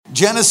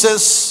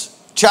Genesis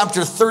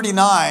chapter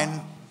 39,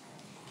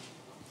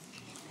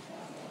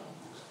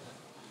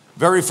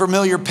 very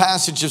familiar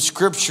passage of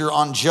scripture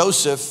on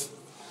Joseph.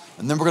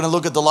 And then we're going to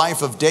look at the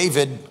life of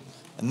David,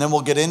 and then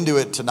we'll get into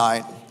it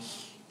tonight.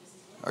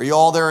 Are you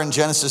all there in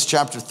Genesis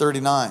chapter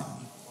 39?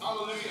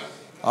 Hallelujah.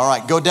 All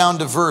right, go down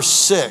to verse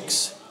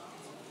 6.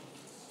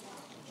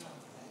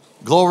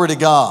 Glory to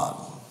God.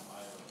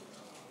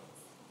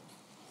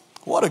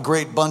 What a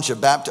great bunch of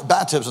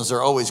baptisms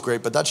are always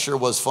great, but that sure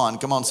was fun.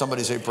 Come on,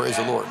 somebody say praise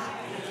the Lord.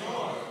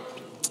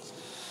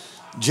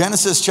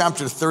 Genesis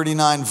chapter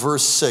 39,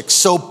 verse 6.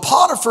 So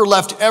Potiphar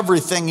left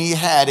everything he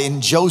had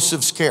in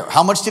Joseph's care.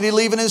 How much did he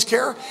leave in his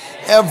care?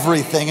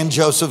 Everything in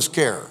Joseph's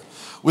care.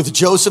 With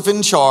Joseph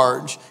in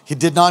charge, he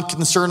did not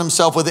concern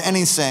himself with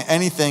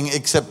anything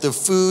except the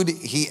food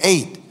he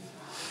ate.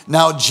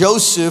 Now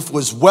Joseph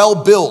was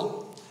well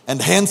built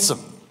and handsome.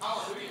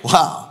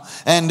 Wow.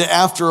 And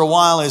after a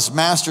while, his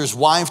master's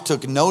wife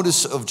took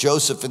notice of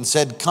Joseph and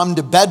said, "Come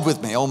to bed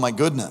with me." Oh my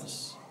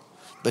goodness.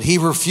 But he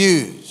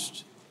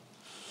refused.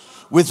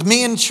 "With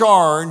me in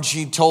charge,"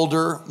 he told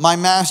her, "my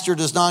master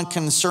does not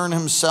concern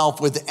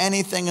himself with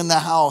anything in the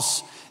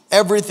house.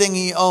 Everything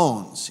he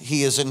owns,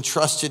 he is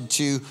entrusted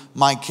to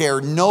my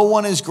care. No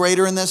one is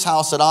greater in this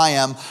house than I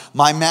am.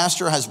 My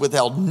master has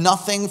withheld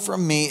nothing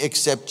from me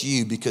except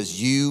you, because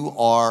you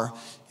are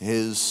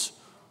his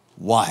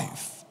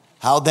wife.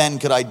 How then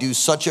could I do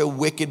such a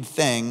wicked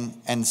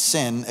thing and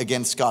sin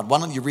against God?" Why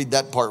don't you read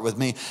that part with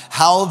me?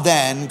 How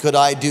then could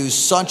I do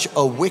such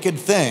a wicked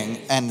thing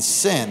and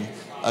sin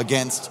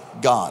against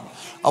God?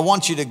 I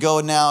want you to go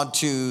now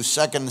to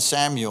 2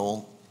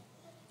 Samuel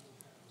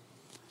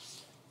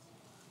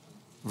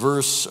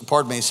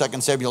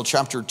 2 Samuel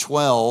chapter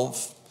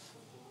 12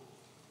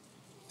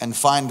 and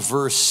find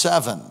verse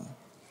 7.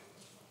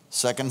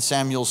 2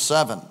 Samuel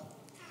 7.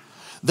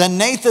 Then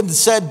Nathan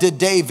said to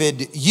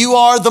David, "You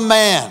are the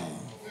man."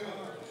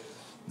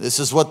 This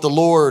is what the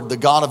Lord, the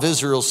God of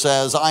Israel,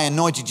 says. "I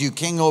anointed you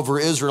king over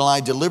Israel. I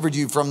delivered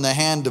you from the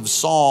hand of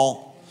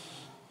Saul.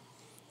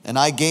 And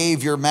I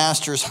gave your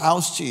master's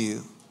house to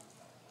you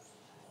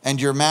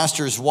and your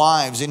master's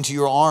wives into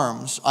your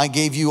arms. I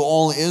gave you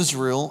all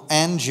Israel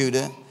and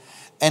Judah.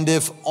 And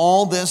if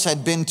all this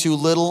had been too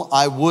little,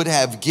 I would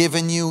have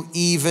given you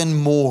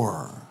even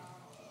more."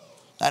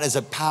 That is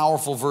a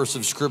powerful verse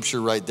of scripture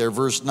right there.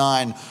 Verse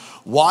 9.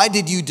 "Why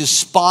did you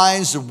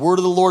despise the word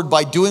of the Lord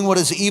by doing what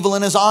is evil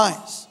in his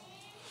eyes?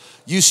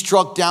 You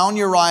struck down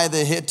Uriah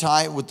the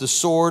Hittite with the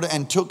sword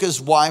and took his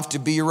wife to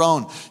be your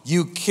own.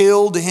 You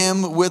killed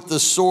him with the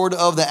sword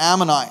of the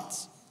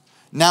Ammonites.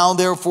 Now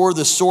therefore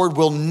the sword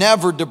will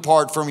never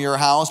depart from your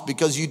house,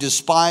 because you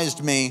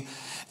despised me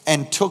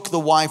and took the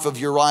wife of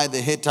Uriah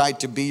the Hittite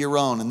to be your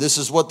own. And this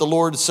is what the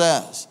Lord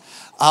says.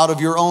 Out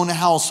of your own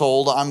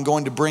household I'm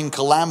going to bring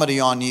calamity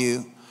on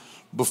you.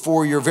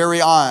 Before your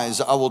very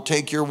eyes I will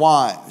take your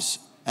wives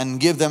and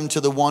give them to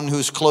the one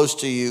who's close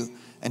to you,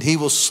 and he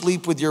will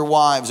sleep with your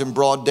wives in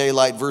broad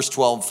daylight." Verse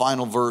 12,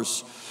 final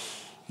verse.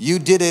 "You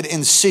did it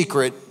in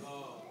secret,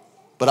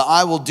 but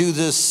I will do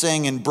this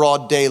thing in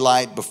broad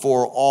daylight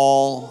before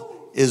all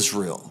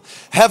Israel."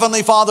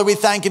 Heavenly Father, we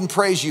thank and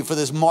praise you for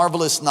this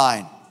marvelous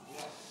night.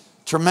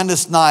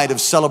 Tremendous night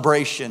of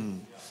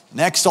celebration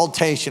and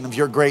exaltation of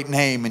your great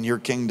name and your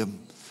kingdom.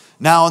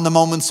 Now in the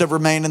moments that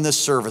remain in this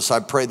service, I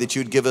pray that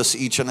you'd give us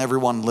each and every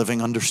one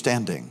living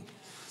understanding,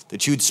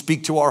 that you'd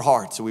speak to our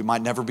hearts so we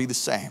might never be the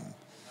same.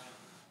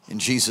 In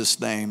Jesus'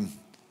 name,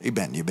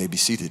 amen. You may be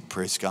seated.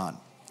 Praise God.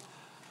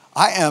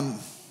 I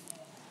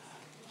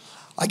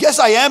guess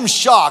I am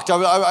shocked.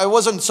 I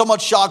wasn't so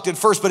much shocked at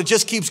first, but it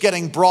just keeps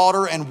getting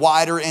broader and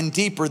wider and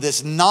deeper.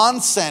 This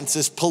nonsense,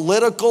 this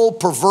political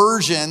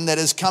perversion that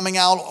is coming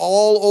out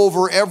all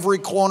over every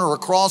corner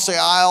across the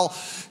aisle.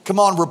 Come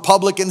on,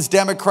 Republicans,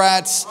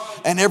 Democrats,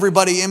 and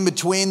everybody in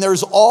between.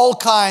 There's all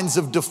kinds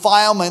of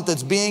defilement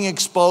that's being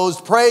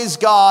exposed. Praise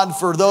God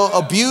for the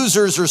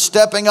abusers are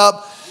stepping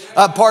up.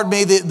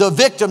 The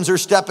victims are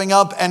stepping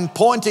up and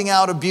pointing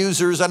out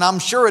abusers. And I'm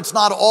sure it's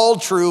not all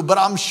true, but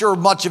I'm sure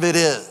much of it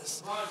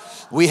is.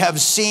 We have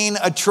seen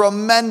a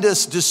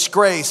tremendous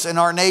disgrace in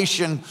our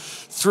nation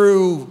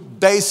through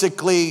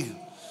basically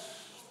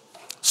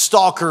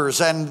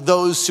stalkers and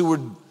those who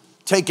would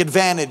take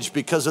advantage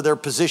because of their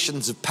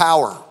positions of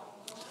power.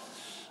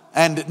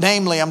 And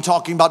namely, I'm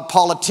talking about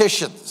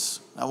politicians.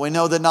 Now, we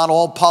know that not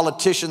all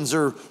politicians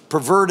are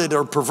perverted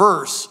or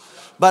perverse.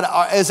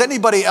 But is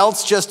anybody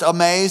else just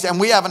amazed? And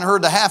we haven't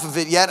heard the half of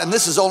it yet. And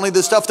this is only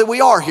the stuff that we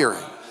are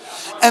hearing.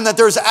 And that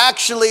there's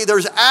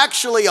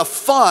actually a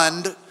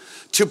fund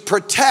to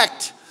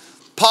protect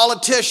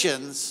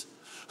politicians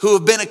who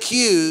have been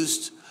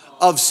accused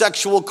of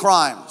sexual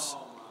crimes.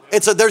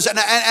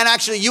 And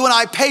actually you and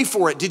I pay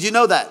for it. Did you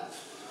know that?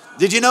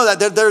 Did you know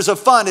that there's a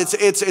fund?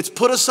 It's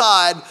put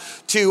aside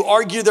to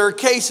argue their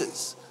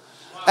cases.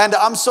 And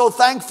I'm so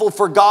thankful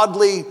for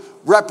godly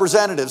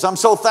representatives. I'm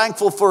so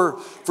thankful for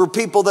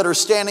people that are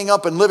standing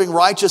up and living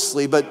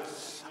righteously. But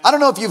I don't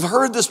know if you've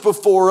heard this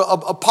before,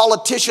 a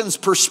politician's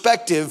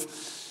perspective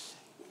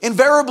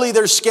Invariably,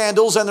 there's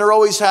scandals, and there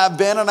always have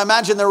been, and I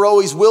imagine there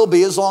always will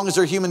be as long as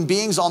there are human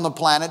beings on the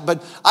planet.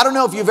 But I don't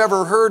know if you've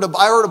ever heard of,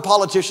 I heard a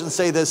politician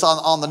say this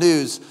on the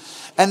news,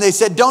 and they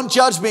said, don't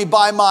judge me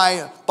by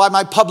my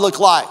public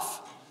life.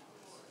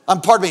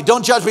 Pardon me,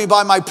 don't judge me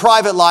by my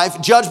private life,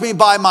 judge me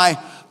by my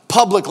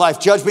public life,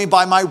 judge me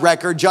by my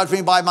record, judge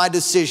me by my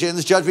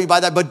decisions, judge me by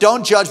that, but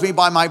don't judge me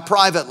by my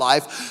private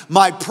life.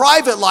 My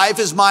private life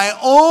is my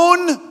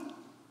own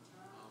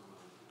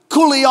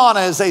kuleana,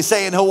 as they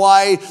say in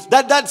Hawaii.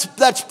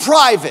 That's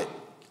private.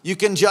 You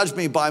can judge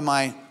me by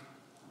my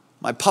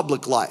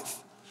public life.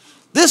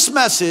 This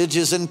message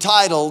is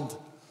entitled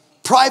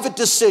Private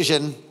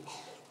Decision,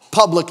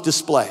 Public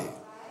Display.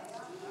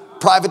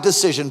 Private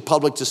decision,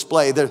 public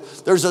display.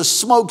 There's a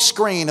smoke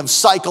screen of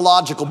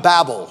psychological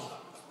babble.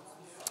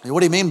 What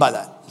do you mean by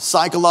that?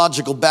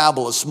 Psychological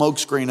babble, a smoke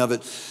screen of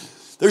it.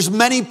 There's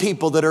many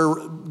people that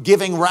are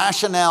giving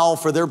rationale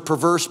for their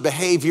perverse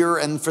behavior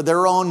and for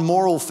their own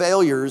moral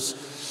failures,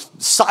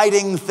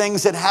 citing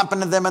things that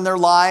happened to them in their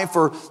life,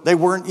 or they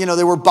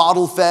were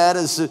bottle fed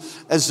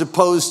as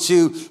opposed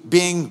to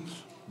being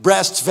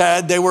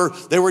breastfed.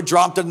 They were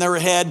dropped in their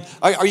head.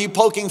 Are you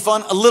poking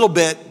fun? A little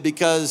bit,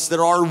 because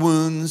there are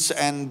wounds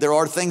and there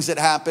are things that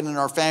happen in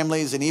our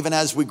families, and even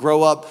as we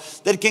grow up,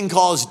 that can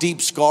cause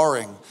deep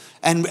scarring.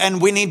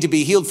 And we need to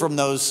be healed from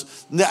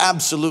those.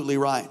 Absolutely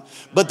right.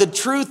 But the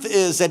truth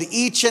is that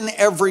each and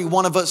every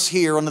one of us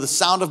here, under the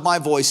sound of my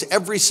voice,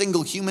 every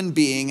single human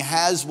being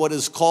has what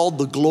is called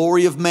the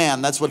glory of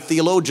man. That's what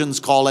theologians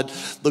call it.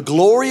 The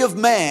glory of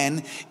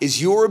man is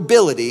your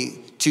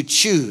ability to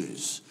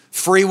choose.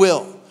 Free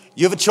will.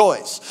 You have a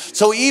choice.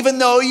 So even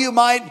though you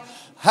might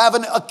have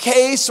a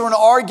case or an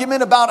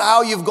argument about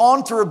how you've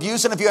gone through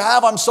abuse, and if you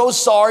have, I'm so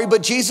sorry,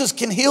 but Jesus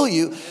can heal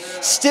you.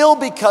 Still,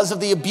 because of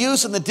the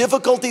abuse and the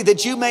difficulty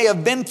that you may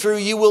have been through,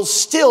 you will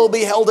still be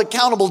held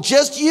accountable.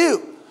 Just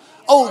you.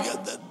 Oh,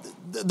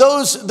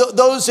 those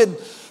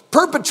that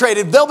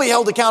perpetrated, they'll be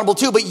held accountable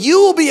too, but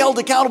you will be held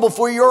accountable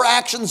for your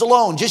actions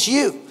alone. Just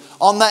you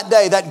on that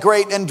day, that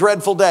great and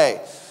dreadful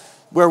day,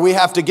 where we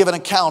have to give an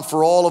account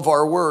for all of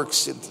our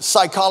works.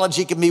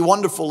 Psychology can be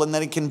wonderful in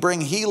that it can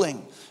bring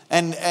healing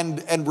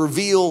and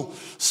reveal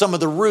some of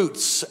the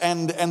roots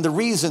and the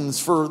reasons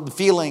for the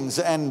feelings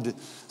and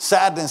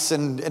sadness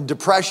and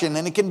depression.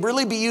 And it can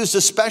really be used,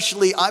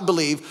 especially, I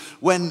believe,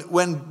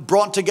 when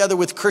brought together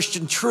with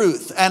Christian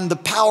truth and the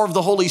power of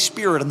the Holy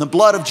Spirit and the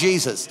blood of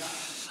Jesus.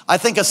 I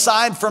think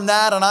aside from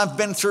that, and I've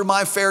been through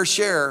my fair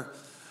share,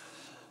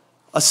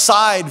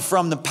 aside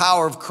from the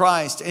power of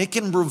Christ, it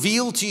can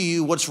reveal to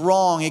you what's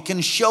wrong. It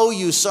can show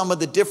you some of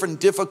the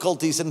different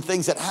difficulties and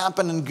things that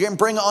happen and can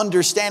bring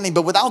understanding.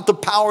 But without the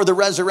power of the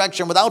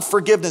resurrection, without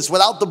forgiveness,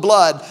 without the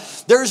blood,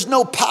 there's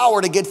no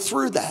power to get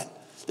through that.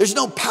 There's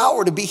no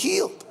power to be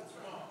healed.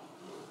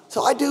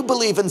 So I do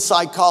believe in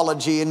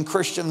psychology, in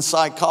Christian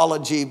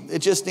psychology. It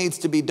just needs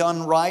to be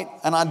done right.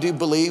 And I do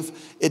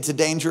believe it's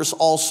dangerous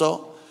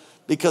also,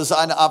 because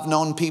I've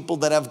known people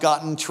that have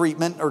gotten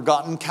treatment or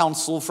gotten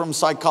counsel from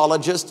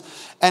psychologists,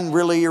 and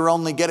really you're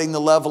only getting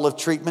the level of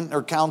treatment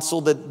or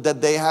counsel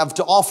that they have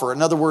to offer.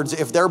 In other words,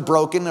 if they're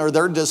broken or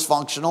they're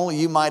dysfunctional,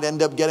 you might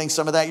end up getting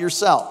some of that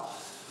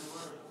yourself.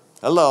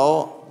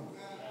 Hello.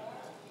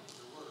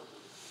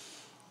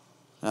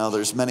 Now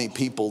there's many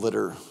people that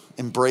are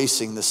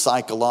embracing the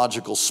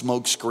psychological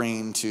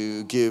smokescreen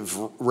to give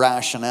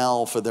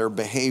rationale for their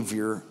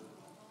behavior.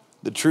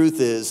 The truth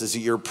is that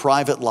your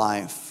private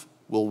life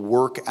will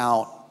work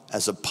out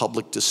as a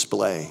public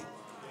display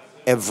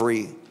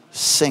every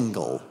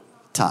single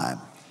time.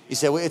 You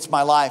say, well, it's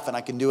my life and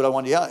I can do what I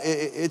want. Yeah,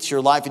 it's your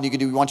life and you can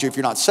do what you want to if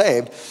you're not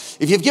saved.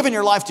 If you've given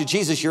your life to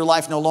Jesus, your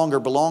life no longer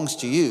belongs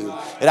to you.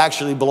 It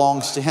actually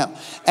belongs to him.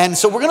 And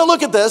so we're going to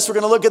look at this. We're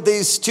going to look at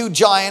these two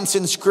giants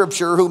in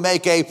Scripture who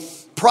make a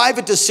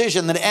private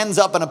decision that ends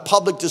up in a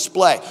public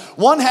display.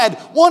 One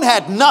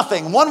had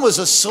nothing. One was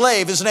a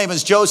slave. His name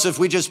is Joseph.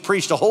 We just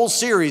preached a whole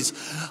series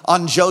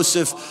on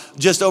Joseph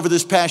just over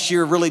this past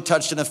year. Really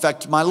touched and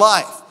affected my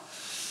life.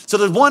 So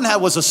the one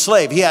was a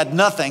slave. He had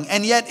nothing.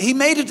 And yet he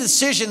made a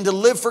decision to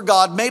live for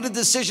God, made a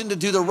decision to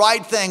do the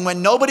right thing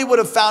when nobody would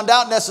have found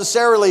out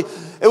necessarily.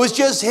 It was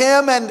just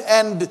him and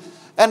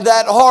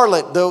that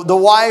harlot, the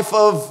wife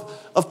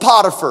of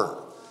Potiphar.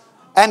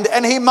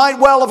 And he might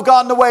well have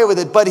gotten away with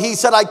it, but he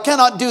said, I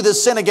cannot do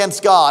this sin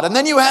against God. And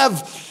then you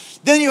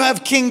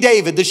have King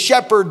David, the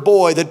shepherd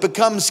boy that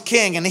becomes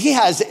king, and he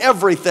has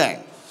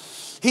everything.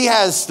 He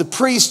has the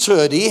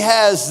priesthood, he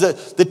has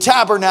the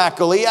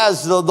tabernacle, he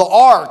has the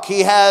ark,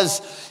 he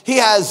has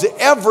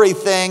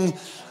everything. He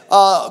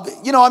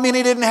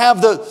didn't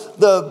have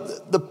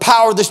the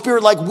power of the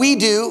Spirit like we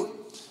do.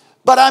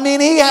 But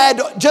he had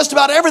just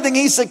about everything.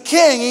 He's a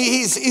king.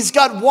 He's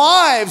got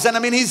wives.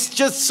 And he's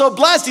just so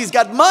blessed. He's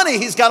got money.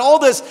 He's got all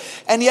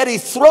this. And yet he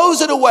throws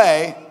it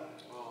away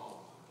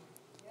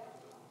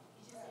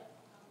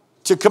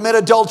to commit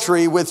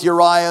adultery with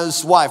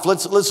Uriah's wife.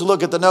 Let's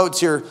look at the notes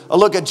here. A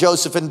look at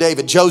Joseph and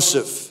David.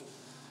 Joseph,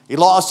 he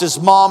lost his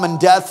mom in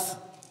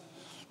death,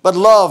 but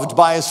loved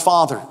by his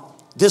father.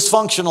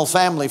 Dysfunctional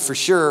family for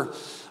sure.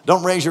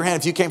 Don't raise your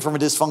hand if you came from a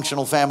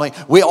dysfunctional family.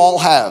 We all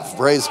have,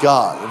 praise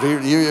God.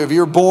 If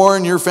you're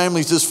born, your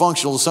family's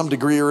dysfunctional to some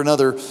degree or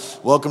another,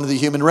 welcome to the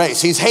human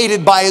race. He's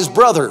hated by his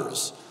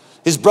brothers.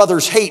 His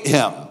brothers hate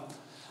him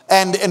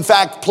and, in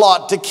fact,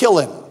 plot to kill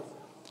him.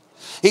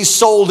 He's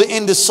sold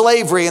into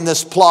slavery in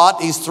this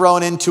plot. He's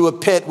thrown into a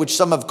pit, which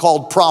some have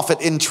called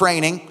prophet in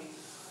training.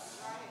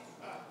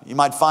 You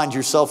might find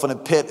yourself in a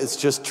pit, it's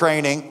just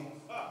training.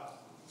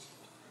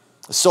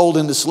 Sold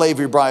into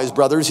slavery by his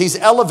brothers. He's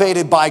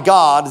elevated by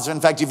God. In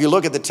fact, if you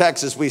look at the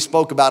text as we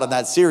spoke about in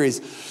that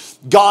series,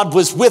 God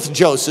was with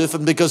Joseph,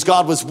 and because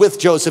God was with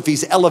Joseph,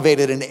 he's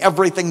elevated in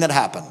everything that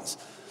happens.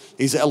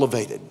 He's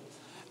elevated.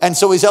 And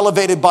so he's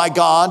elevated by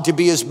God to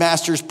be his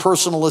master's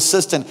personal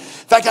assistant. In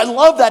fact, I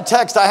love that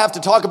text. I have to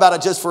talk about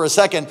it just for a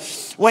second.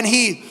 When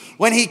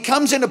he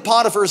comes into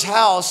Potiphar's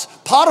house,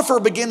 Potiphar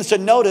begins to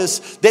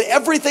notice that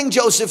everything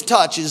Joseph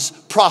touches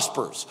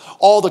prospers.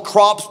 All the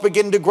crops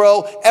begin to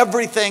grow.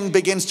 Everything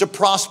begins to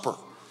prosper.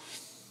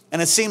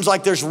 And it seems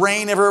like there's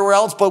rain everywhere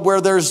else, but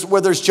where there's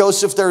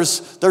Joseph,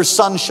 there's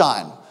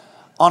sunshine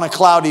on a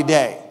cloudy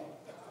day.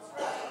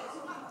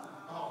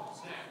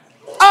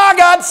 I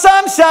got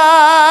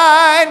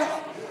sunshine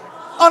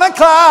on a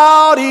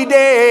cloudy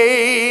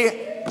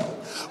day.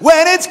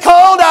 When it's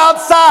cold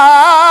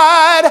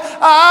outside,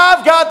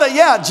 I've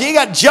got you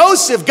got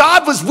Joseph.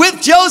 God was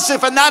with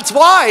Joseph, and that's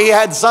why he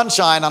had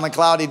sunshine on a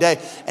cloudy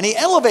day. And he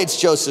elevates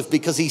Joseph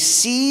because he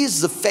sees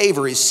the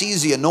favor, he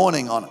sees the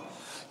anointing on him.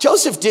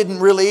 Joseph didn't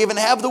really even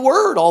have the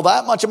word all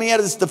that much. I mean, he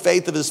had the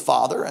faith of his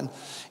father, and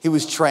he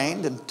was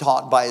trained and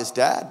taught by his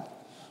dad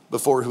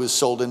before he was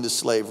sold into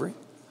slavery.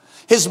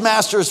 His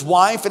master's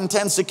wife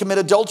intends to commit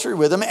adultery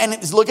with him.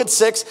 And look at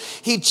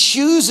 6. He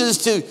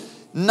chooses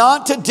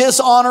not to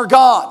dishonor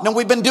God. Now,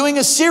 we've been doing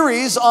a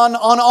series on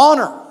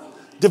honor,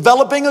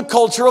 developing a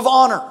culture of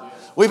honor.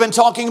 We've been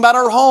talking about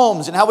our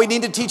homes and how we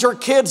need to teach our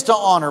kids to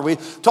honor. We're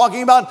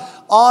talking about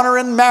honor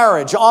in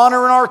marriage,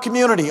 honor in our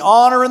community,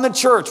 honor in the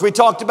church. We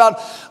talked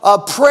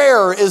about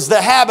prayer is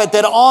the habit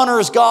that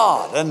honors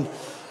God.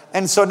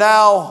 And so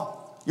now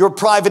your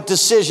private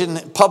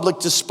decision, public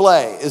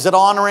display, is it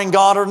honoring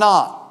God or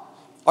not?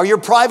 Are your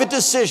private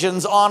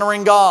decisions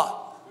honoring God?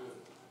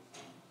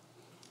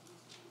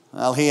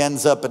 Well, he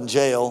ends up in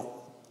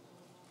jail,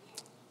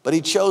 but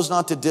he chose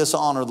not to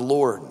dishonor the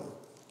Lord.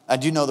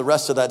 And you know the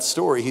rest of that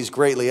story. He's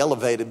greatly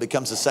elevated,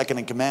 becomes the second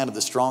in command of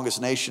the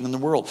strongest nation in the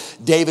world.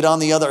 David, on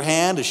the other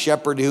hand, a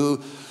shepherd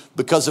who,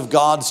 because of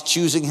God's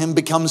choosing him,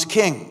 becomes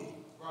king.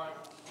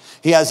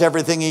 He has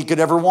everything he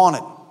could ever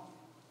wanted.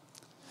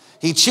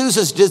 He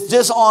chooses to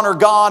dishonor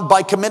God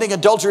by committing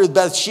adultery with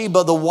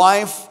Bathsheba, the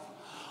wife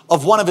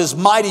of one of his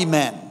mighty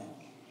men.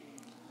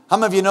 How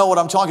many of you know what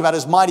I'm talking about,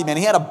 his mighty men?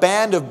 He had a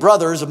band of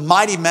brothers, of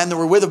mighty men that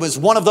were with him. It was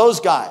one of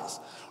those guys.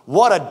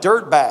 What a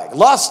dirtbag.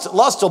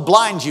 Lust will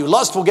blind you.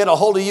 Lust will get a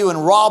hold of you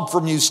and rob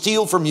from you,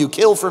 steal from you,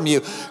 kill from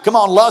you. Come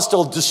on, lust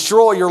will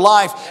destroy your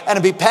life and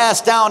it'll be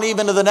passed down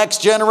even to the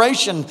next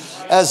generation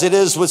as it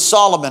is with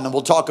Solomon. And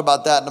we'll talk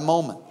about that in a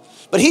moment.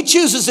 But he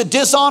chooses to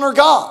dishonor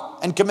God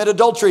and commit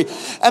adultery.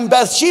 And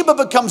Bathsheba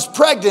becomes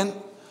pregnant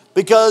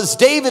because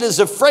David is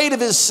afraid of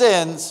his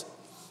sins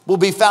will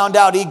be found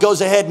out. He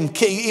goes ahead and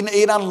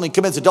he not only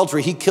commits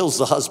adultery, he kills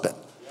the husband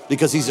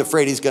because he's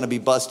afraid he's going to be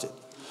busted.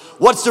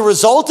 What's the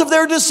result of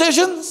their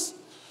decisions?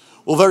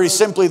 Well, very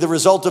simply, the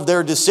result of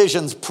their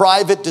decisions,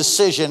 private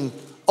decision,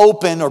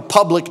 open or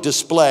public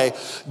display.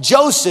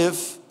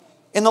 Joseph,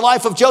 in the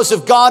life of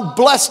Joseph, God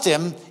blessed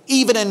him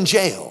even in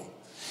jail.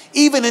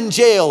 Even in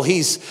jail,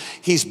 he's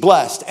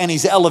blessed and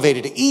he's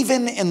elevated.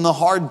 Even in the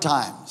hard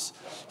times,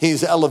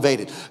 he's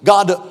elevated.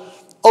 God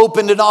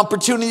opened an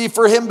opportunity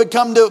for him to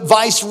become the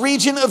vice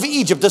regent of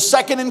Egypt, the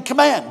second in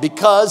command,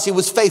 because he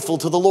was faithful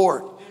to the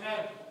Lord.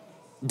 Amen.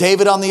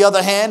 David, on the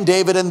other hand,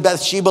 David and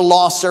Bathsheba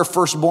lost their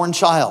firstborn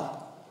child.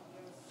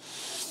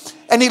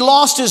 And he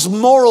lost his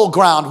moral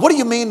ground. What do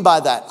you mean by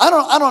that? I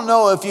don't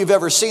know if you've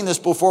ever seen this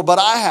before, but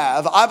I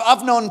have.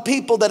 I've known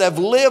people that have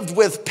lived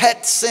with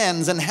pet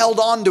sins and held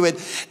on to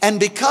it.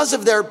 And because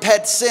of their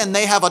pet sin,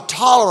 they have a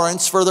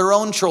tolerance for their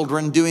own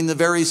children doing the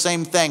very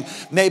same thing.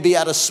 Maybe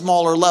at a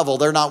smaller level.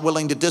 They're not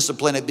willing to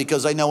discipline it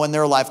because they know in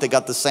their life they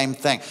got the same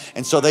thing.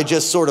 And so they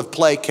just sort of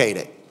placate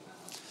it.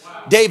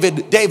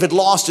 David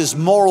lost his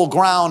moral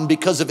ground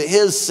because of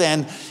his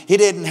sin. He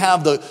didn't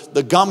have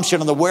the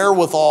gumption and the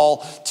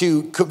wherewithal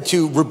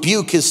to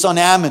rebuke his son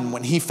Ammon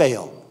when he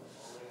failed.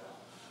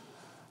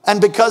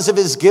 And because of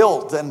his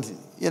guilt, and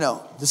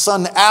the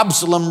son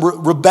Absalom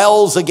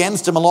rebels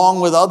against him along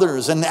with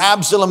others, and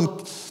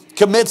Absalom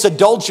commits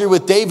adultery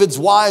with David's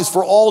wives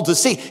for all to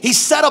see. He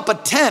set up a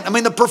tent. I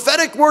mean, the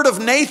prophetic word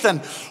of Nathan,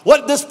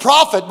 what this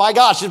prophet, my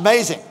gosh,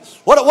 amazing.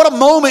 What a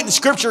moment in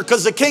scripture,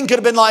 because the king could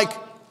have been like,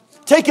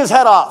 take his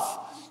head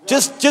off.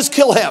 Just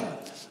kill him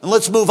and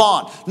let's move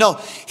on. No,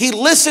 he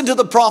listened to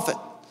the prophet.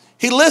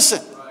 He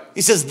listened.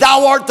 He says,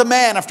 thou art the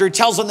man, after he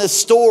tells him this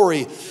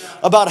story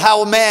about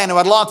how a man who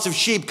had lots of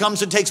sheep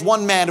comes and takes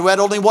one man who had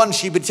only one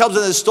sheep. He tells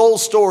him this whole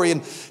story,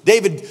 and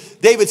David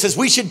says,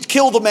 we should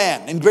kill the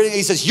man. And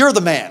he says, you're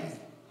the man.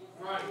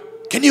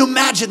 Can you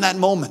imagine that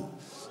moment?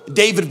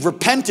 David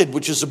repented,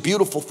 which is a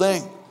beautiful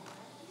thing.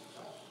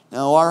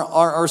 Now,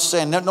 our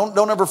sin,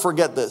 don't ever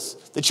forget this,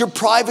 that your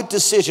private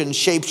decision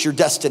shapes your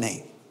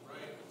destiny.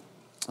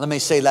 Let me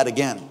say that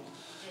again.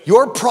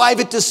 Your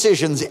private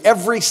decisions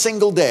every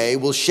single day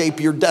will shape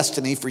your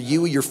destiny for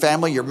you, your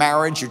family, your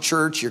marriage, your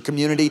church, your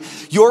community.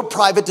 Your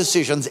private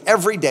decisions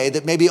every day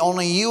that maybe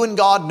only you and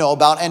God know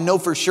about, and know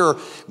for sure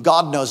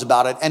God knows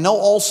about it, and know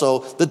also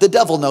that the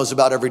devil knows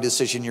about every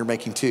decision you're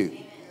making too.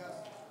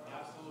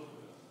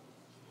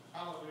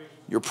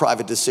 Your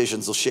private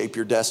decisions will shape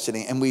your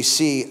destiny. And we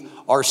see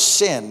our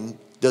sin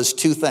does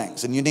two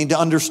things. And you need to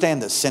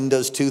understand this. Sin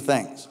does two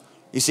things.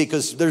 You see,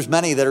 because there's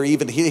many that are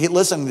even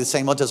listening to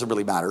saying, well, it doesn't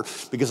really matter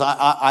because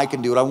I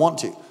can do what I want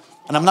to.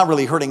 And I'm not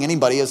really hurting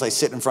anybody as I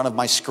sit in front of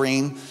my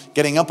screen,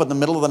 getting up in the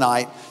middle of the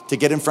night to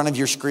get in front of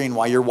your screen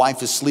while your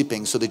wife is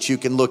sleeping so that you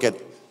can look at.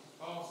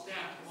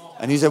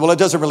 And you say, well, it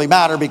doesn't really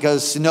matter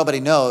because nobody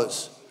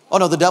knows. Oh,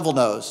 no, the devil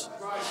knows.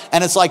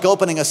 And it's like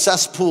opening a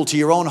cesspool to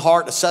your own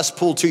heart, a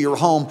cesspool to your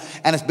home,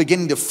 and it's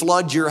beginning to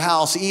flood your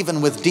house,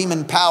 even with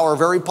demon power,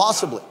 very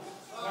possibly.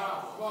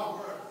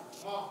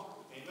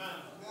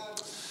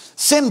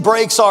 Sin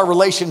breaks our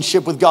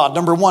relationship with God.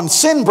 Number one,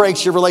 sin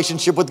breaks your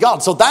relationship with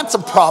God. So that's a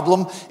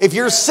problem. If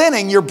you're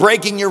sinning, you're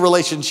breaking your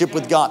relationship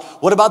with God.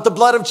 What about the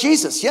blood of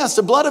Jesus? Yes,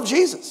 the blood of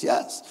Jesus.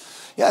 Yes.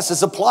 Yes,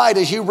 it's applied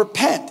as you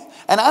repent.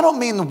 And I don't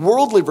mean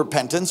worldly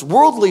repentance.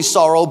 Worldly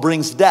sorrow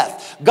brings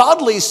death.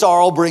 Godly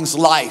sorrow brings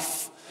life.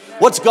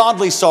 What's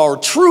godly sorrow?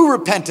 True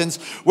repentance,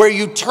 where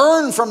you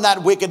turn from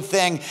that wicked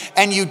thing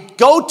and you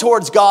go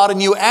towards God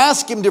and you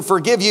ask Him to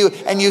forgive you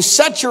and you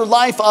set your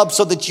life up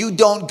so that you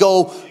don't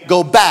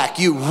go back.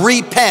 You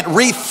repent,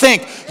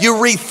 rethink. You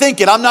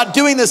rethink it. I'm not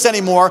doing this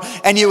anymore.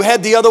 And you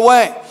head the other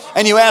way.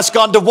 And you ask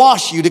God to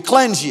wash you, to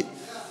cleanse you.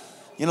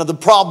 You know, the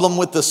problem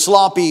with the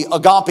sloppy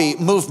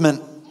agape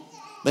movement,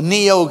 the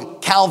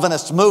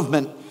neo-Calvinist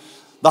movement,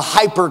 the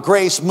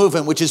hyper-grace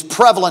movement, which is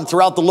prevalent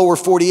throughout the lower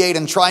 48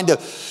 and trying to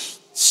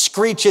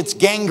screech its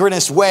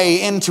gangrenous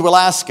way into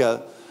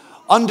Alaska,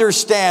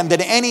 understand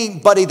that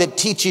anybody that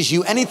teaches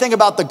you anything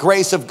about the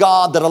grace of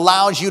God that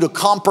allows you to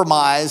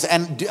compromise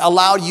and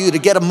allow you to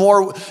get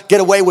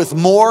away with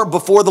more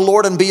before the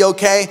Lord and be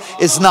okay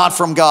is not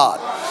from God.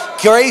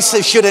 Grace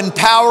should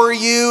empower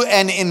you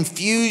and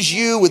infuse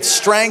you with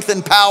strength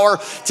and power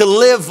to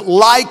live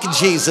like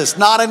Jesus,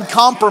 not in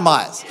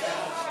compromise.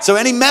 So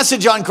any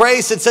message on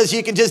grace that says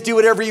you can just do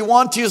whatever you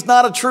want to is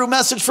not a true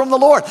message from the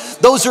Lord.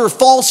 Those are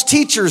false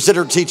teachers that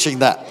are teaching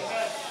that.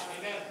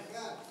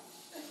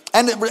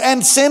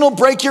 And sin will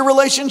break your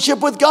relationship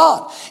with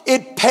God.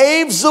 It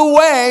paves the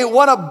way,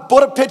 what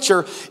a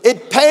picture.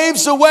 It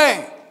paves the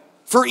way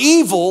for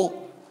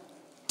evil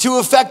to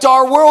affect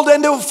our world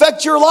and to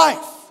affect your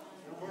life.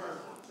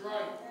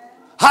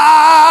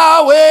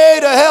 Highway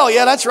to hell.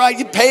 Yeah, that's right.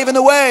 You're paving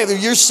the way through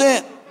your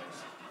sin.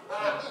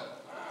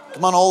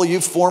 Come on, all of you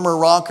former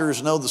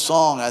rockers know the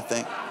song, I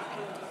think.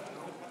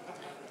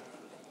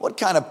 What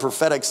kind of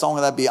prophetic song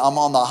would that be? I'm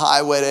on the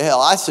highway to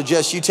hell. I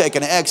suggest you take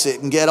an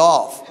exit and get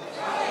off.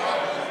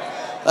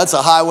 That's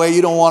a highway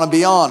you don't want to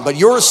be on. But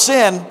your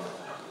sin,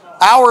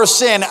 our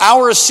sin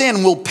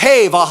will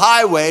pave a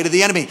highway to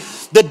the enemy.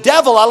 The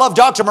devil, I love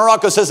Dr.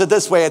 Morocco says it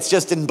this way, it's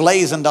just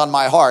emblazoned on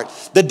my heart.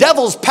 The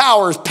devil's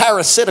power is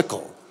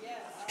parasitical.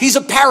 He's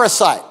a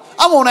parasite.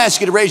 I won't ask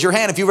you to raise your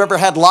hand if you've ever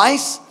had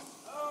lice.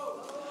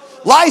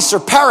 Lice are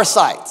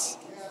parasites.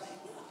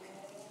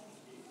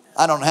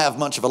 I don't have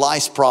much of a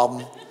lice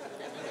problem.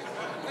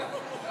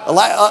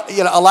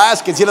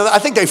 Alaskans, I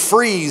think they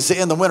freeze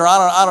in the winter.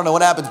 I don't know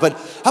what happens, but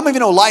how many of you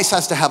know lice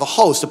has to have a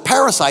host? A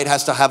parasite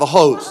has to have a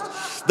host.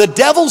 The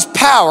devil's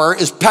power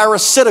is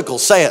parasitical.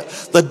 Say it.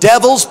 The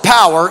devil's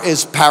power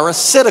is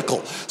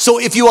parasitical. So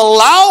if you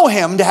allow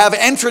him to have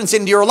entrance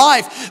into your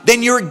life,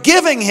 then you're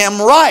giving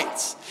him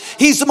rights.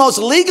 He's the most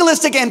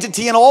legalistic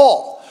entity in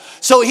all.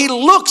 So he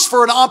looks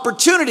for an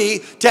opportunity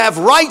to have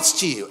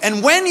rights to you.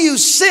 And when you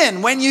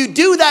sin, when you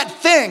do that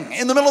thing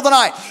in the middle of the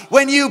night,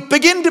 when you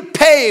begin to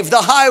pave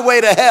the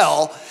highway to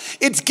hell,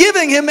 it's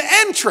giving him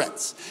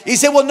entrance. He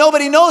said, well,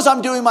 nobody knows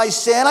I'm doing my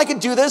sin. I can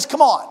do this. Come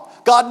on.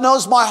 God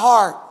knows my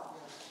heart.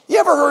 You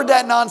ever heard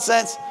that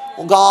nonsense?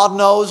 Well, God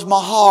knows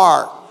my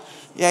heart.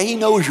 Yeah, He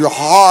knows your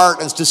heart.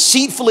 It's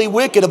deceitfully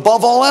wicked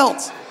above all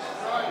else.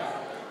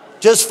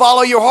 Just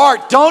follow your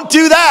heart. Don't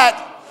do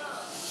that.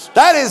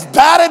 That is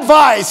bad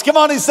advice. Come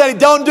on, he said,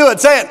 don't do it.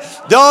 Say it.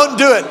 Don't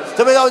do it.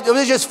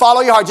 So just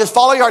follow your heart. Just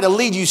follow your heart. It'll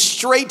lead you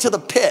straight to the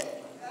pit.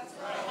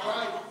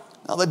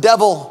 Now the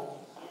devil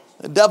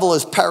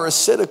is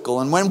parasitical.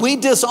 And when we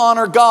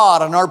dishonor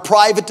God on our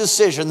private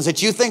decisions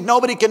that you think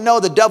nobody can know,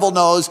 the devil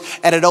knows,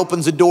 and it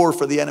opens a door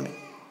for the enemy.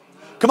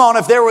 Come on,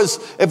 if there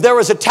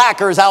was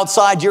attackers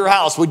outside your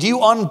house, would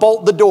you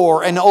unbolt the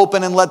door and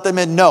open and let them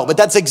in? No, but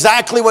that's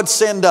exactly what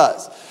sin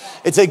does.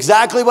 It's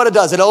exactly what it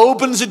does. It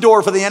opens the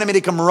door for the enemy to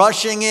come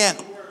rushing in.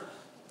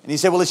 And you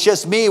say, well, it's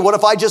just me. What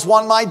if I just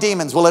want my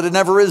demons? Well, it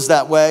never is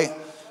that way.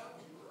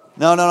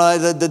 No.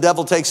 The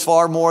devil takes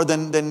far more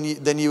than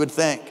you would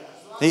think.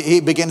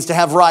 He begins to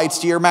have rights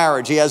to your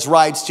marriage. He has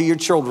rights to your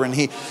children.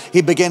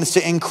 He begins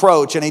to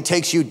encroach, and he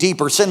takes you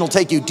deeper. Sin will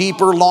take you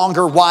deeper,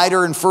 longer,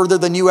 wider, and further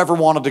than you ever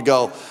wanted to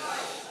go.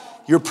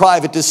 Your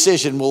private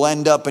decision will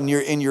end up in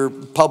your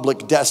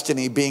public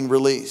destiny being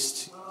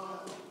released.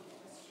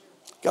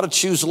 Got to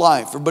choose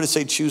life. Everybody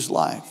say choose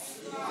life.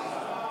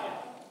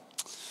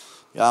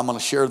 Yeah, I'm going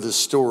to share this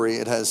story.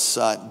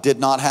 It did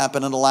not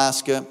happen in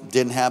Alaska,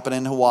 didn't happen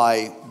in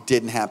Hawaii,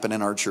 didn't happen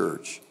in our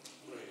church.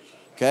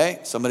 Okay,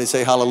 somebody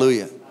say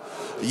hallelujah.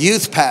 The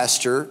youth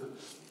pastor,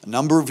 a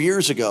number of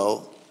years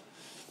ago,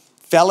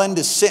 fell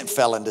into sin.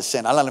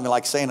 I don't even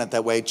like saying it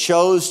that way. He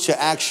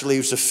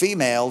was a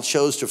female,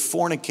 chose to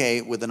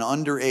fornicate with an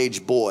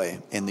underage boy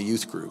in the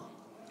youth group.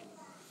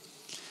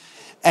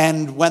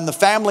 And when the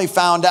family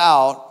found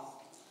out,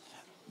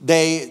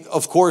 they,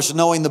 of course,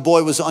 knowing the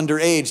boy was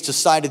underage,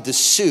 decided to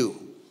sue.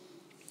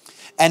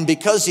 And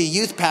because the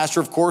youth pastor,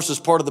 of course, was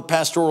part of the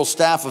pastoral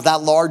staff of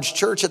that large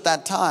church at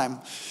that time,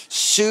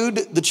 sued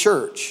the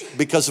church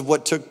because of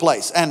what took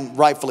place, and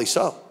rightfully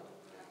so,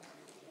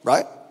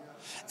 right?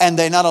 And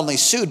they not only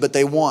sued, but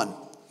they won.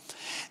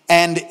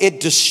 And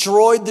it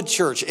destroyed the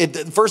church.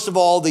 First of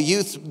all, the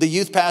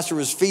youth pastor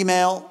was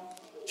female.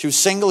 She was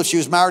single. If she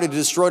was married, it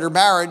destroyed her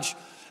marriage.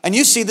 And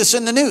you see this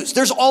in the news.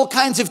 There's all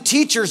kinds of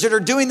teachers that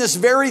are doing this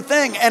very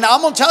thing. And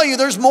I'm going to tell you,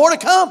 there's more to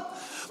come.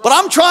 But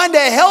I'm trying to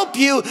help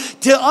you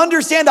to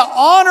understand, to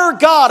honor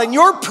God, and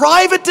your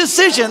private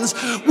decisions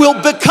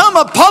will become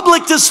a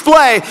public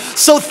display.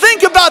 So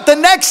think about the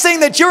next thing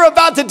that you're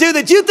about to do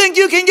that you think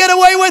you can get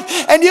away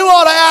with, and you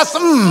ought to ask,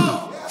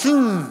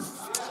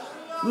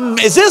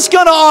 is this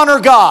going to honor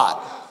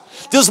God?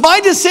 Does my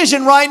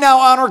decision right now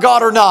honor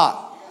God or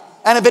not?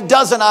 And if it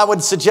doesn't, I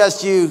would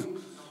suggest you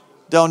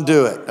don't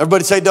do it.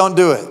 Everybody say don't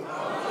do it.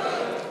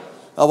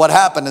 What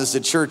happened is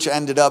the church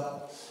ended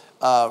up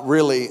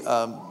really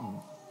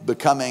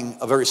becoming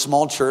a very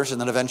small church and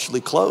then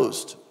eventually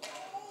closed.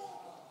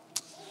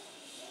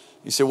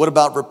 You say, what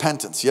about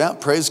repentance? Yeah,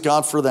 praise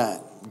God for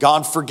that.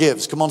 God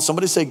forgives. Come on,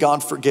 somebody say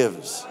God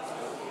forgives.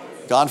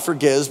 God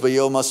forgives, but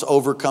you must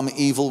overcome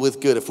evil with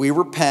good. If we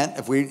repent,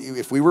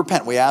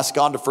 we ask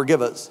God to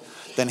forgive us,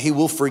 then he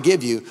will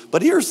forgive you.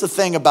 But here's the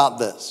thing about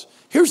this.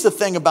 Here's the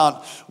thing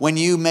about when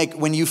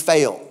you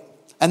fail.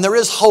 And there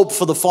is hope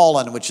for the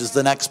fallen, which is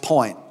the next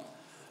point.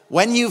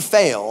 When you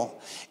fail,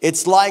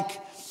 it's like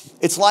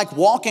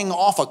walking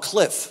off a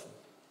cliff.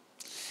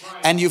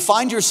 And you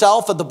find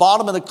yourself at the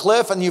bottom of the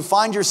cliff, and you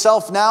find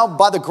yourself now,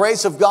 by the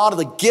grace of God,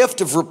 the gift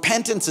of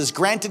repentance is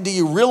granted to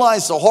you.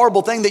 Realize the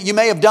horrible thing that you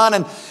may have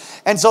done,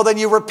 and so then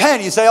you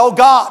repent. You say, oh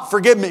God,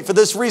 forgive me. For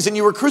this reason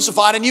you were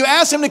crucified. And you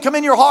ask him to come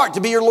in your heart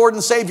to be your Lord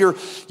and Savior.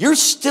 You're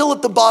still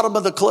at the bottom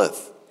of the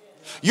cliff.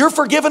 You're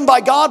forgiven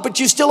by God, but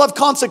you still have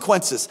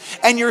consequences.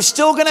 And you're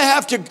still going to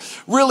have to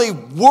really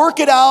work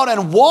it out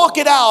and walk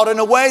it out in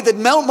a way that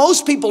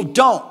most people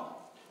don't.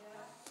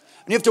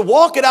 And you have to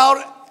walk it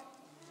out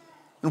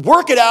and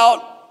work it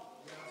out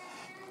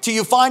till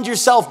you find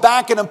yourself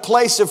back in a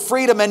place of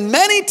freedom. And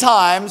many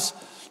times,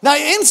 now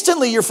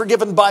instantly you're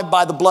forgiven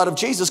by the blood of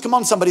Jesus. Come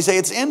on, somebody say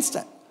it's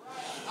instant.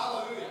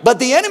 But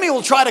the enemy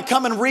will try to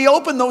come and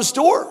reopen those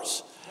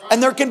doors.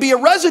 And there can be a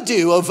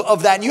residue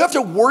of that. And you have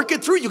to work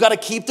it through. You got to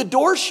keep the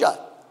door shut.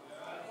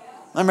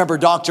 I remember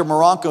Dr.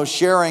 Moronco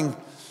sharing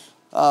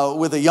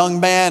with a young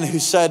man who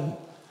said,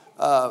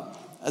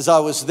 as I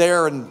was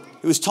there, and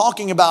he was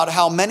talking about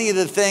how many of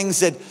the things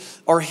that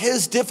are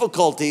his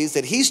difficulties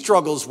that he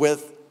struggles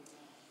with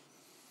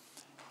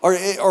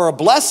are a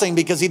blessing,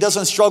 because he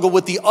doesn't struggle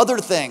with the other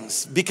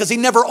things, because he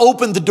never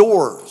opened the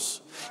doors.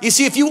 You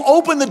see, if you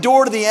open the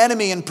door to the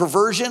enemy and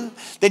perversion,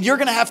 then you're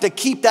going to have to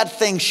keep that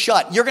thing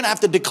shut. You're going to have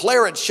to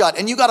declare it shut.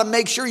 And you got to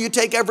make sure you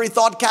take every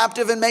thought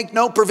captive and make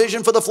no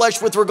provision for the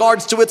flesh with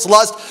regards to its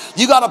lust.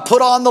 You got to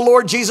put on the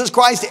Lord Jesus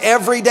Christ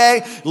every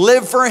day.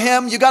 Live for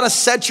him. You got to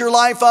set your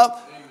life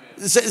up.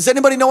 Does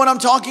anybody know what I'm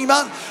talking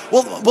about?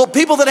 Well,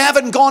 people that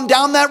haven't gone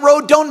down that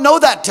road don't know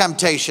that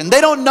temptation.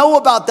 They don't know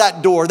about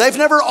that door. They've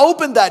never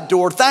opened that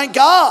door. Thank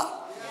God.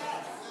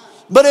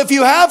 But if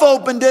you have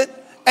opened it,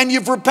 and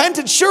you've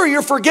repented, sure,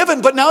 you're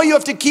forgiven, but now you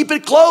have to keep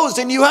it closed,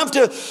 and you have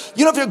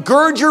to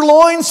gird your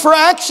loins for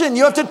action.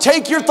 You have to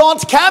take your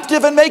thoughts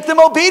captive and make them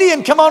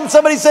obedient. Come on,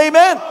 somebody say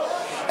amen.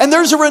 And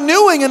there's a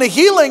renewing and a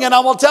healing, and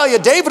I will tell you,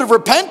 David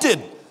repented.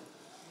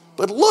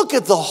 But look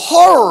at the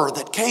horror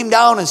that came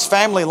down his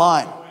family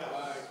line.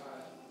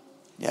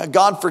 Yeah,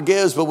 God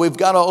forgives, but we've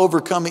got to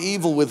overcome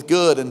evil with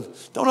good, and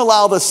don't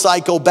allow the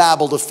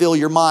psychobabble to fill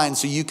your mind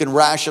so you can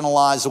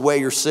rationalize away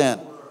your sin.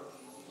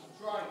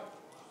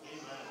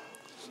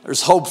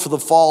 There's hope for the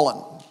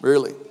fallen,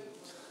 really.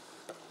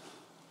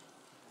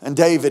 And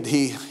David,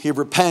 he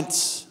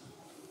repents.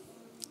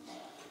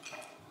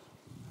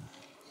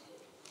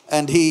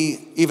 And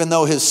even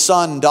though his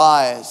son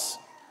dies,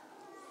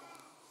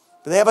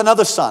 but they have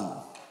another son.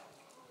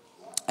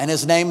 And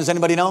his name, does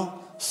anybody know?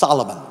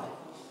 Solomon.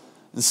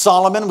 And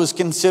Solomon was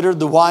considered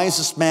the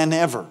wisest man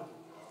ever.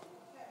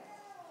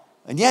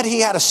 And yet he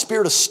had a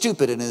spirit of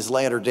stupid in his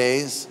later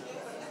days.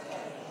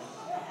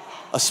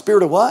 A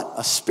spirit of what?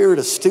 A spirit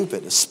of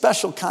stupid. A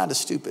special kind of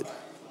stupid.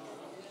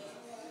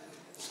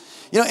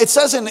 You know, it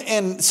says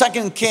in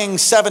 2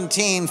 Kings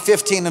 17,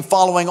 15 and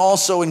following,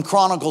 also in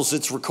Chronicles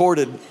it's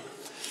recorded.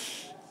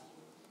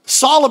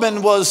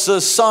 Solomon was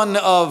the son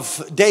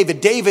of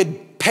David.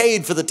 David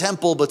paid for the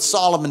temple, but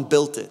Solomon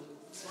built it.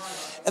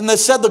 And they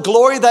said the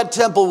glory of that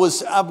temple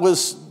was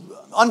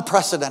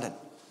unprecedented.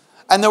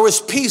 And there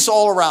was peace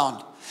all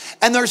around.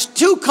 And there's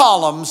 2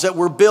 columns that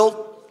were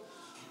built.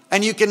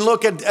 And you can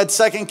look at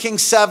 2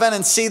 Kings 7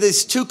 and see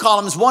these 2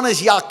 columns. One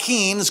is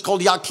Yakin, it's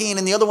called Yakin,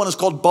 and the other one is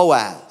called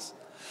Boaz.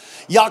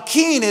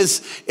 Yakin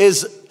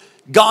is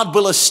God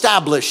will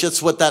establish,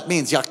 that's what that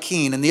means,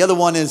 Yakin. And the other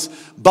one is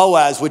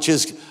Boaz, which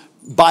is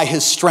by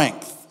his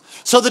strength.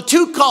 So the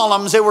 2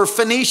 columns, they were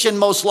Phoenician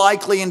most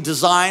likely in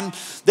design.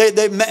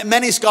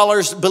 Many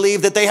scholars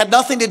believe that they had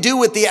nothing to do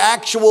with the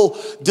actual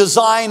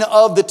design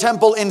of the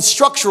temple in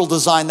structural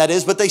design, that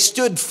is, but they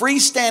stood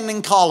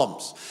freestanding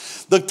columns.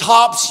 The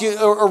tops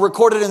are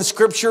recorded in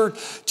Scripture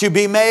to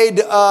be made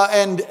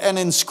and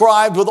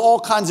inscribed with all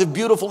kinds of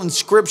beautiful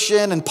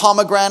inscription and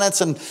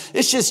pomegranates, and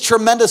it's just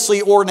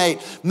tremendously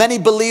ornate. Many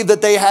believe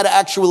that they had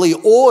actually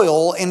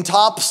oil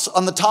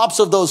on the tops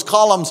of those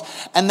columns,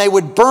 and they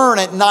would burn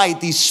at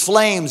night, these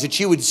flames that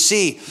you would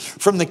see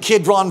from the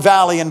Kidron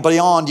Valley and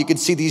beyond. You could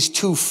see these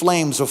 2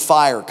 flames of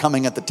fire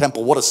coming at the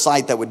temple. What a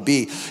sight that would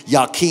be.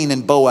 Yakin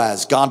and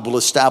Boaz, God will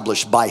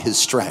establish by his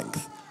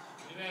strength.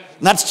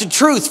 And that's the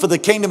truth for the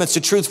kingdom. It's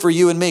the truth for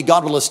you and me.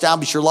 God will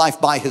establish your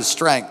life by his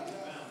strength.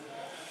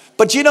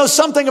 But you know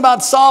something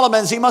about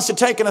Solomon is he must have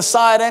taken a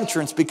side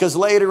entrance, because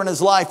later in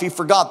his life he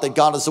forgot that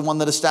God is the one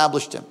that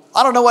established him.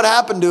 I don't know what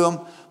happened to him,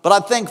 but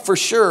I think for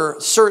sure,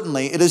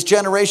 certainly, it is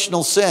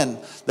generational sin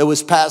that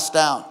was passed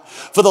down.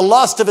 For the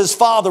lust of his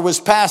father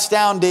was passed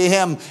down to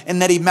him, in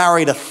that he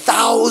married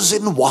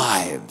 1,000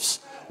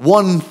 wives.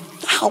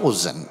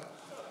 1,000.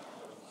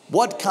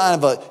 What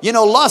kind of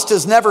lust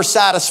is never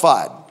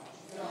satisfied.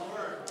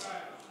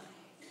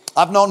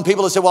 I've known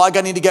people that say, well,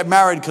 I need to get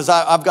married because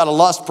I've got a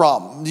lust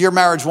problem. Your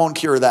marriage won't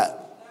cure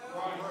that.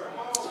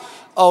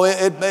 Oh,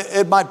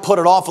 it might put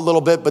it off a little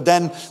bit, but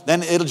then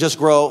it'll just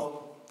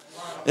grow.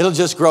 It'll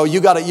just grow.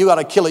 You got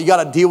to kill it. You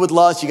got to deal with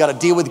lust. You got to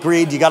deal with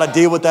greed. You got to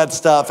deal with that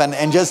stuff.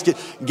 And just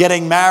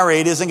getting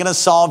married isn't going to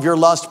solve your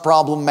lust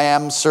problem,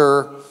 ma'am,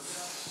 sir.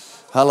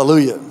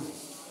 Hallelujah.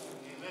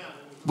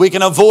 We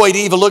can avoid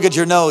evil. Look at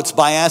your notes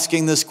by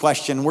asking this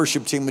question.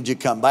 Worship team, would you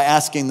come? By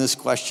asking this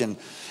question.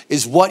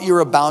 Is what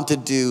you're about to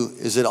do,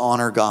 is it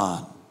honor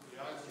God?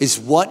 Is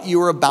what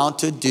you're about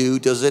to do,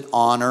 does it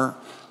honor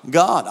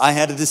God? I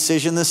had a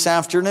decision this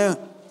afternoon.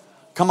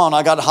 Come on,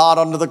 I got hot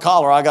under the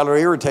collar. I got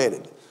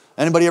irritated.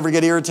 Anybody ever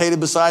get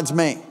irritated besides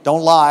me?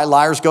 Don't lie.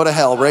 Liars go to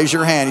hell. Raise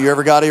your hand. You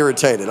ever got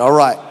irritated? All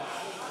right.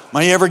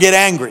 When you ever get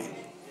angry?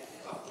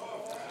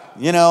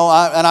 You know,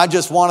 I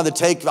just wanted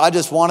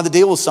to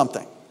deal with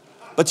something.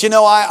 But you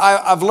know,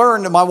 I've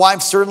learned, and my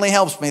wife certainly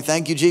helps me.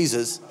 Thank you,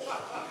 Jesus.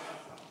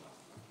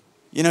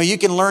 You know, you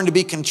can learn to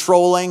be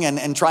controlling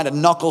and try to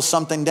knuckle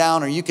something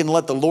down, or you can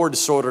let the Lord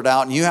sort it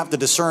out, and you have to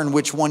discern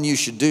which one you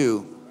should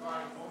do.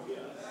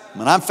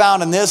 And I'm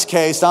found in this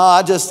case,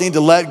 I just need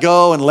to let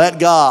go and let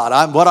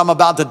God. What I'm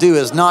about to do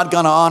is not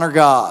going to honor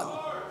God.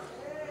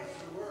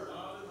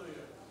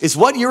 Is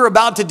what you're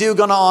about to do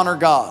going to honor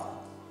God?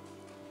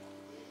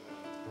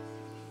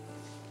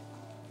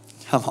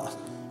 Come on.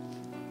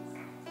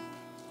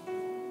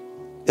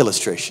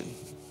 Illustration.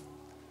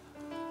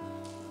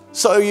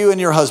 So you and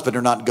your husband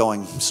are not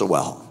going so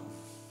well.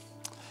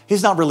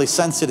 He's not really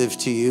sensitive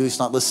to you. He's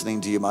not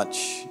listening to you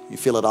much. You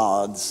feel at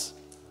odds.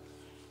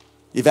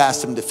 You've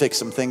asked him to fix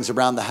some things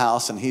around the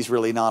house, and he's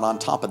really not on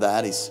top of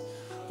that. He's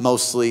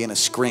mostly in a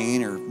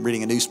screen or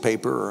reading a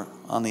newspaper or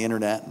on the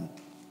internet.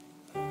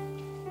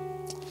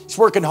 He's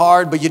working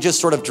hard, but you're just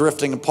sort of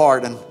drifting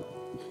apart. And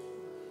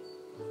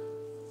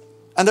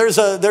there's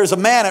a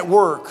man at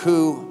work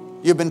who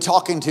you've been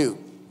talking to.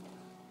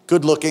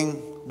 Good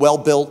looking, well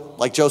built,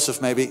 like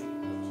Joseph maybe.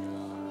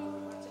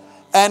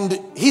 And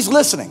he's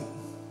listening.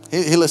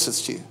 He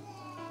listens to you.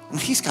 And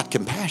he's got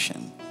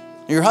compassion.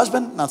 Your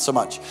husband, not so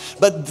much.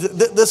 But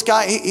this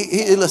guy,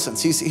 he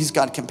listens. He's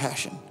got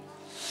compassion.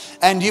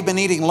 And you've been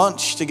eating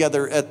lunch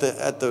together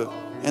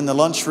in the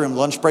lunchroom,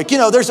 lunch break. You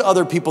know, there's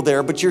other people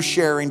there, but you're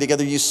sharing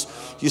together. You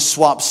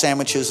swap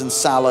sandwiches and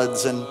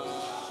salads, and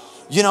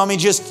you know, I mean,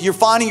 just you're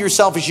finding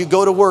yourself as you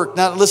go to work.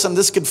 Now, listen,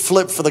 this could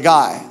flip for the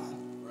guy.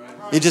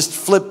 You just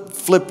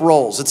flip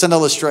roles. It's an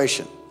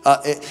illustration.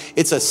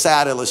 It's a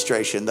sad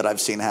illustration that I've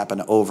seen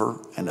happen over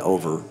and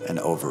over and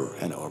over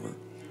and over.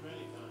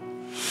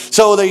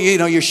 So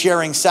you're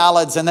sharing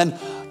salads, and then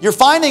you're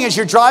finding as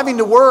you're driving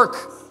to work,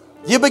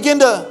 you begin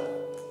to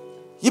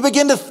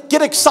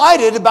get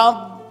excited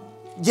about,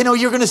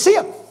 you're going to see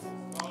him.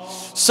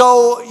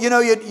 So,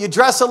 you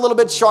dress a little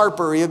bit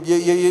sharper.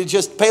 You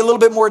just pay a little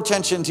bit more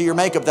attention to your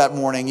makeup that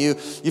morning. You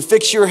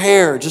fix your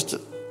hair just a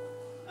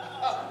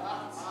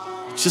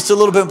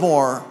little bit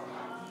more.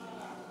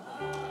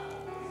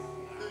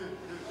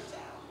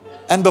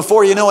 And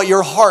before you know it,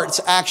 your heart's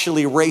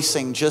actually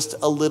racing just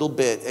a little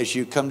bit as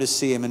you come to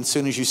see him. And as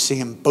soon as you see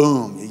him,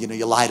 boom, you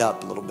light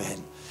up a little bit.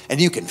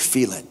 And you can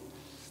feel it.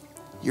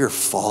 You're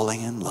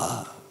falling in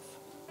love.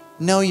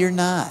 No, you're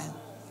not.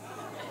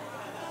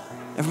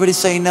 Everybody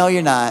say, no,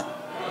 you're not.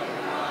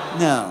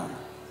 No,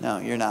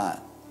 you're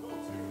not.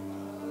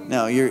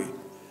 No,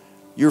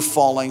 you're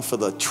falling for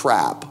the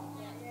trap.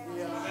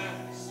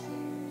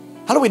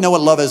 How do we know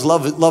what love is?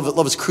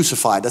 Love is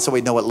crucified. That's how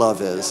we know what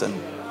love is. And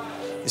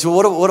you say,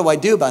 well, what do I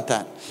do about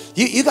that?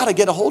 You got to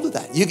get a hold of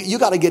that. You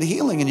got to get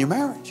healing in your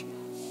marriage.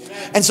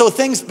 And so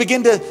things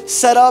begin to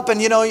set up,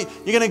 and you're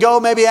going to go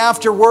maybe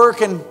after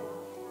work and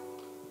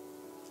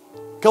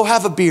go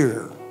have a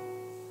beer.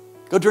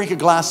 Go drink a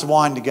glass of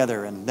wine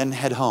together and then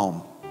head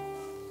home.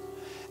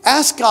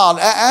 Ask God,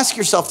 ask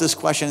yourself this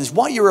question: is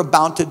what you're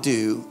about to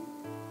do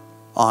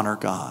honor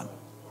God?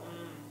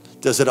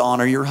 Does it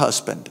honor your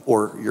husband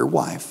or your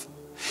wife?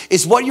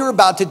 Is what you're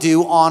about to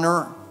do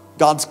honor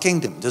God's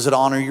kingdom? Does it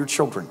honor your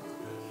children?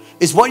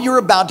 Is what you're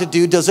about to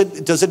do, does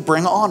it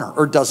bring honor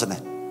or doesn't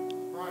it?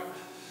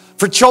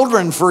 For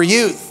children, for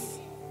youth,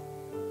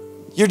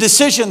 your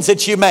decisions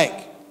that you make.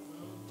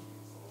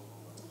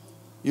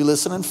 You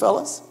listening,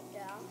 fellas?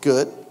 Yeah.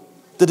 Good.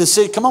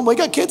 Come on, we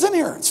got kids in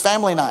here. It's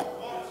family night.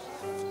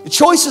 The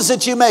choices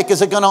that you make,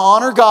 is it going to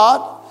honor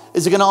God?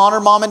 Is it going to honor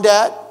mom and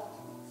dad?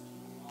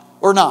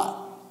 Or not?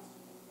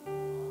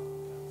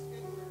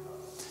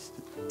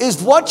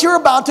 Is what you're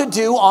about to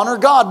do honor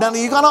God? Now,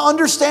 you got to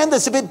understand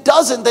this. If it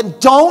doesn't, then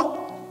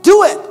don't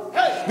do it.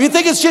 If you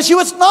think it's just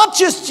you, it's not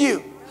just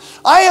you.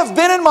 I have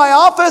been in my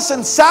office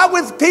and sat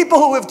with people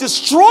who have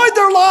destroyed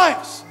their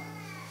lives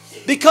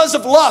because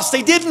of lust.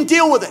 They didn't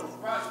deal with it.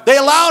 They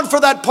allowed for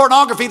that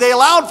pornography. They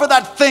allowed for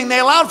that thing. They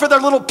allowed for their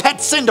little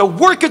pet sin to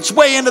work its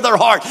way into their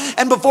heart.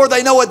 And before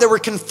they know it, they were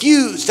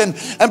confused. And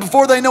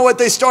before they know it,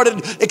 they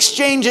started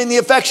exchanging the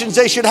affections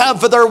they should have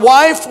for their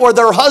wife or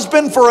their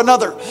husband for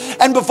another.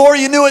 And before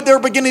you knew it, they were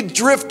beginning to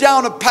drift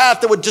down a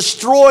path that would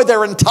destroy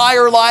their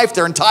entire life,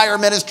 their entire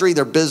ministry,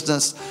 their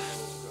business.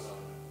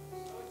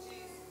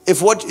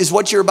 If what is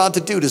what you're about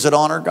to do, does it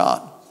honor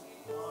God?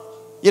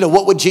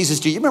 What would Jesus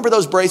do? You remember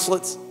those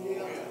bracelets?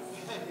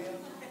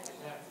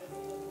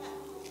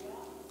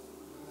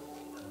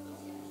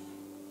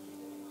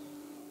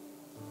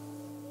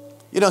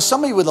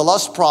 Somebody with a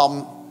lust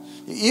problem,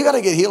 you got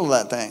to get healed of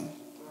that thing.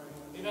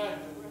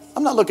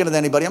 I'm not looking at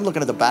anybody. I'm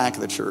looking at the back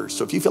of the church.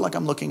 So if you feel like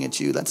I'm looking at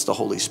you, that's the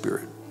Holy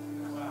Spirit.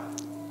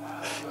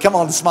 Come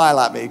on, smile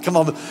at me. Come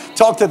on,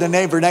 talk to the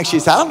neighbor next to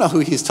you. I don't know who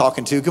he's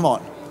talking to. Come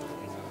on.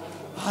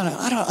 I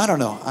don't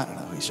know. I don't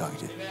know who he's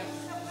talking to.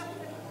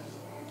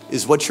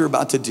 Is what you're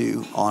about to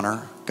do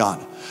honor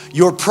God?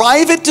 Your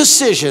private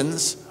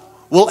decisions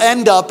will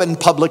end up in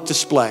public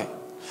display.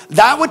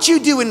 That what you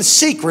do in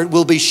secret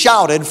will be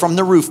shouted from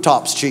the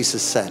rooftops,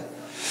 Jesus said.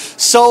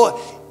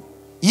 So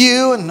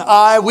you and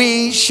I,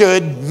 we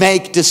should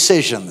make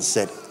decisions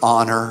that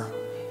honor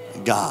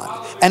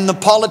God. And the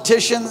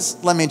politicians,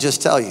 let me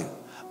just tell you,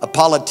 a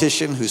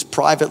politician whose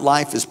private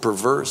life is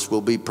perverse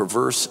will be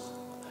perverse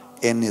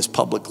in his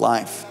public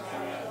life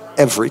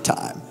every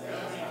time.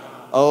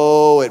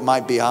 Oh, it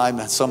might be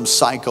some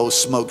psycho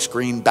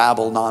smokescreen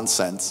babble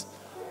nonsense.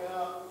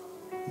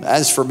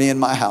 As for me and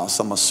my house,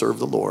 I'm going to serve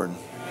the Lord.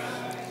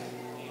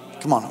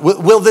 Come on.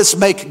 Will this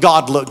make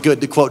God look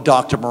good, to quote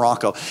Dr.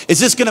 Morocco?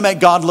 Is this going to make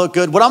God look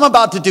good? What I'm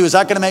about to do, is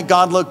that going to make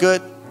God look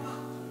good?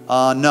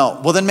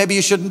 No. Well, then maybe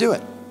you shouldn't do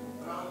it.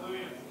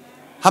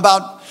 How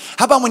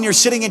about when you're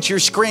sitting at your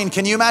screen,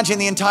 can you imagine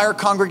the entire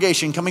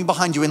congregation coming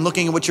behind you and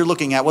looking at what you're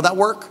looking at? Will that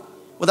work?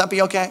 Will that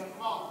be okay?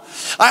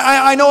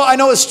 I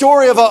know a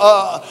story of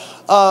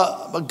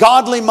a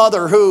godly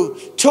mother who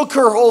took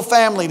her whole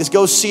family to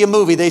go see a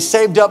movie. They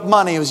saved up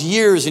money. It was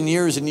years and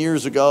years and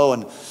years ago.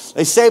 And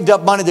they saved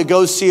up money to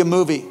go see a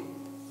movie.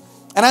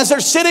 And as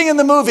they're sitting in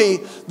the movie,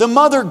 the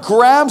mother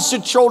grabs the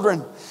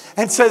children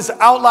and says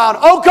out loud,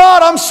 "Oh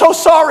God, I'm so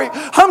sorry.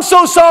 I'm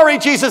so sorry."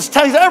 Jesus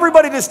tells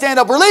everybody to stand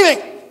up. We're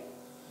leaving.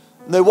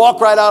 And they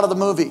walk right out of the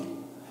movie.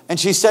 And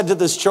she said to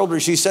her children,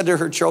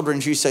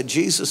 she said,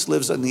 Jesus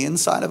lives on the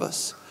inside of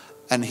us.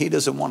 And he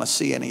doesn't want to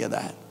see any of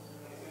that.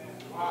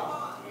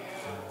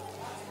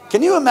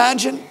 Can you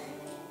imagine?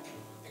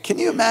 Can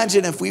you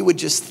imagine if we would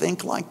just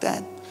think like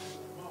that?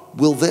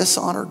 Will this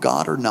honor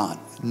God or not?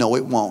 No,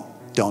 it won't.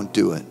 Don't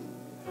do it.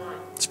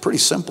 It's pretty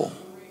simple.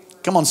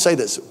 Come on, say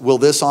this. Will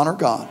this honor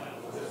God?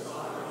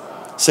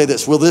 Say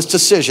this. Will this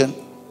decision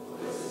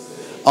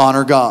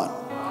honor God?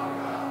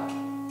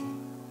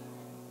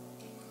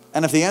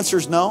 And if the answer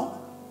is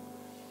no,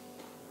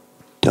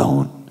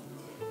 don't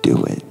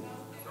do it.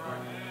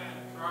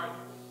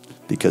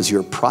 Because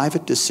your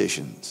private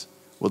decisions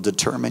will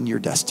determine your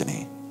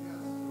destiny.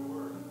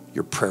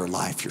 Your prayer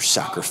life, your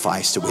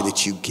sacrifice, the way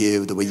that you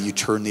give, the way you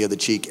turn the other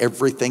cheek,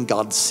 everything.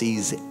 God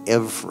sees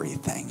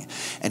everything.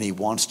 And he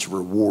wants to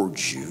reward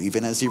you,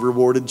 even as he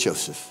rewarded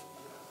Joseph.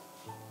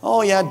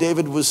 Oh yeah,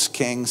 David was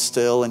king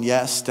still. And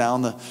yes,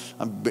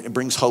 it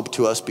brings hope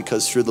to us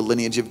because through the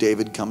lineage of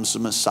David comes the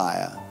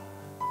Messiah.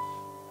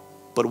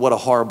 But what a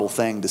horrible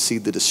thing to see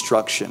the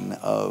destruction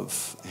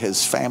of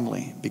his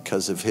family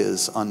because of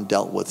his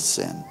undealt with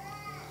sin.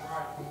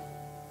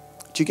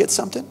 Did you get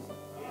something?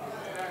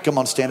 Come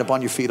on, stand up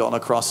on your feet all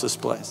across this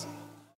place.